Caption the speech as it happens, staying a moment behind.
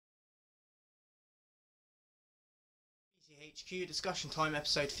HQ Discussion Time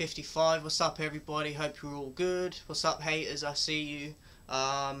episode 55. What's up everybody, hope you're all good. What's up haters, I see you.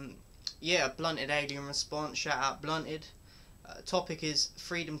 Yeah, Blunted Alien Response, shout out Blunted. Topic is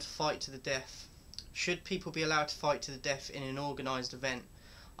freedom to fight to the death. Should people be allowed to fight to the death in an organised event?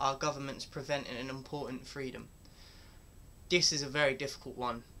 Are governments preventing an important freedom? This is a very difficult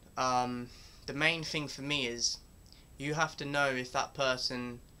one. The main thing for me is you have to know if that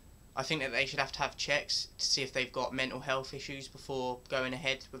person, I think that they should have to have checks to see if they've got mental health issues before going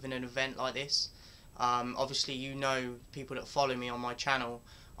ahead within an event like this. Obviously, you know, people that follow me on my channel,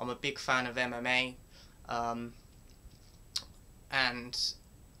 I'm a big fan of MMA, and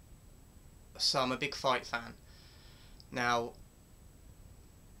so I'm a big fight fan. Now,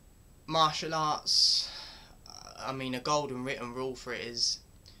 martial arts, I mean, a golden written rule for it is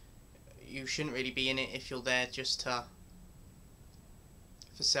you shouldn't really be in it if you're there just for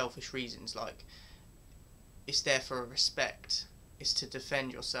selfish reasons. Like, it's there for a respect, it's to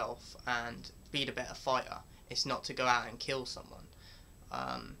defend yourself and be the better fighter. It's not to go out and kill someone.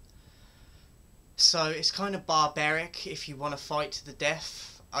 So it's kind of barbaric if you want to fight to the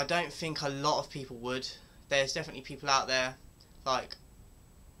death. I don't think a lot of people would. There's definitely people out there, like,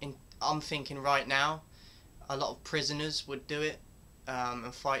 I'm thinking right now, a lot of prisoners would do it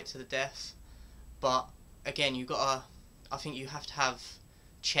and fight to the death. But again, I think you have to have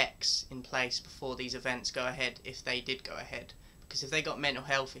checks in place before these events go ahead, if they did go ahead, because if they got mental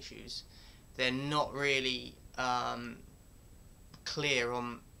health issues, they're not really clear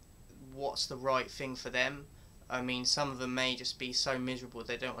on what's the right thing for them. I mean, some of them may just be so miserable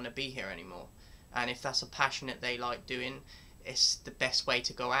they don't want to be here anymore, and if that's a passion that they like doing, it's the best way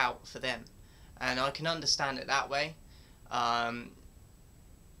to go out for them, and I can understand it that way. But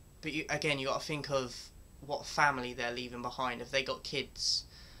again, you got to think of what family they're leaving behind. If they got kids,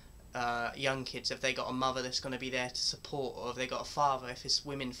 young kids, if they got a mother that's going to be there to support, or if they got a father, if it's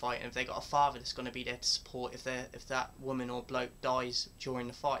women fighting, if they got a father that's going to be there to support if that woman or bloke dies during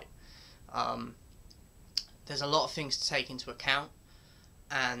the fight. There's a lot of things to take into account,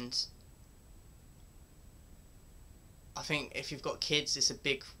 and I think if you've got kids, it's a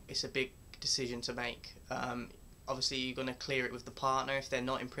big decision to make. Obviously, you're going to clear it with the partner if they're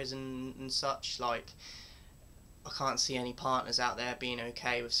not in prison and such. Like, I can't see any partners out there being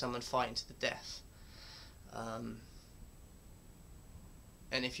okay with someone fighting to the death. And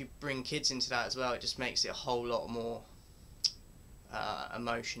if you bring kids into that as well, it just makes it a whole lot more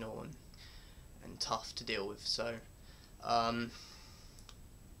emotional and tough to deal with. So,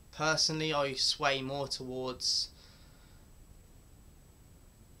 personally, I sway more towards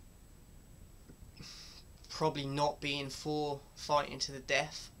probably not being for fighting to the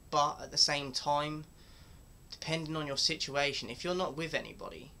death, but at the same time, depending on your situation, if you're not with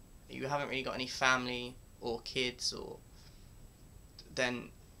anybody, you haven't really got any family or kids, or and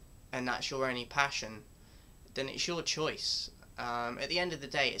that's your only passion, then it's your choice. At the end of the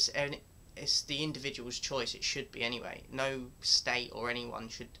day, it's the individual's choice. It should be anyway. No state or anyone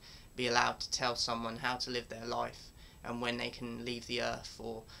should be allowed to tell someone how to live their life and when they can leave the earth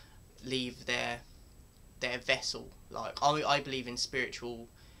or leave their vessel. Like, I believe in spiritual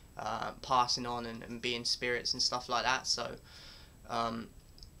passing on and being spirits and stuff like that, so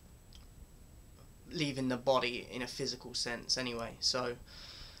leaving the body in a physical sense anyway. So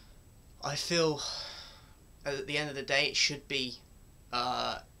I feel at the end of the day it should be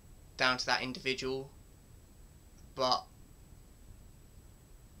down to that individual, but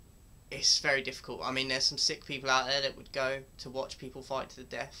it's very difficult. I mean, there's some sick people out there that would go to watch people fight to the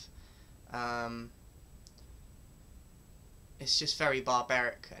death. It's just very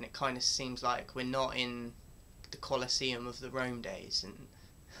barbaric, and it kind of seems like we're not in the Colosseum of the Rome days and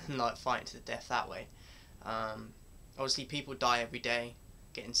like fighting to the death that way. Obviously, people die every day,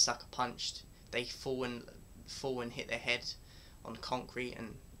 getting sucker punched. They fall and hit their head on concrete,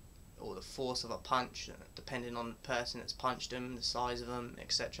 or the force of a punch, depending on the person that's punched them, the size of them,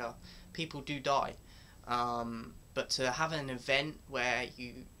 etc. People do die. But to have an event where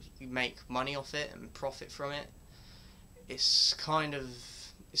you make money off it and profit from it, it's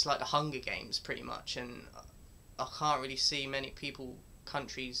like the Hunger Games pretty much, and I can't really see many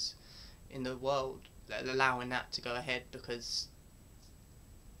countries in the world allowing that to go ahead, because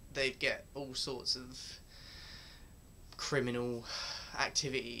they'd get all sorts of criminal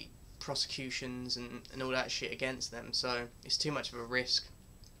activity, prosecutions and all that shit against them, so it's too much of a risk.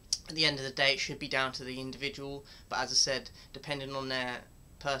 At the end of the day, it should be down to the individual, but as I said, depending on their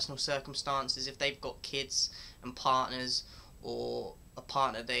personal circumstances, if they've got kids and partners, or a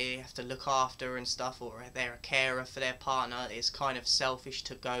partner they have to look after and stuff, or they're a carer for their partner, it's kind of selfish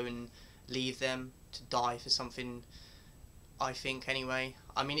to go and leave them to die for something I think anyway.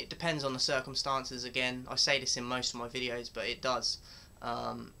 I mean, it depends on the circumstances again. I say this in most of my videos, but it does.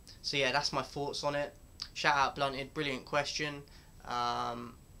 So yeah, that's my thoughts on it. Shout out Blunted, brilliant question.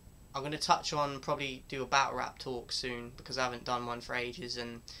 I'm going to touch on, probably do a battle rap talk soon, because I haven't done one for ages,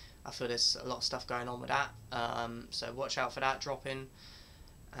 and I feel there's a lot of stuff going on with that. So watch out for that dropping.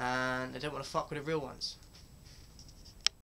 And I don't want to fuck with the real ones.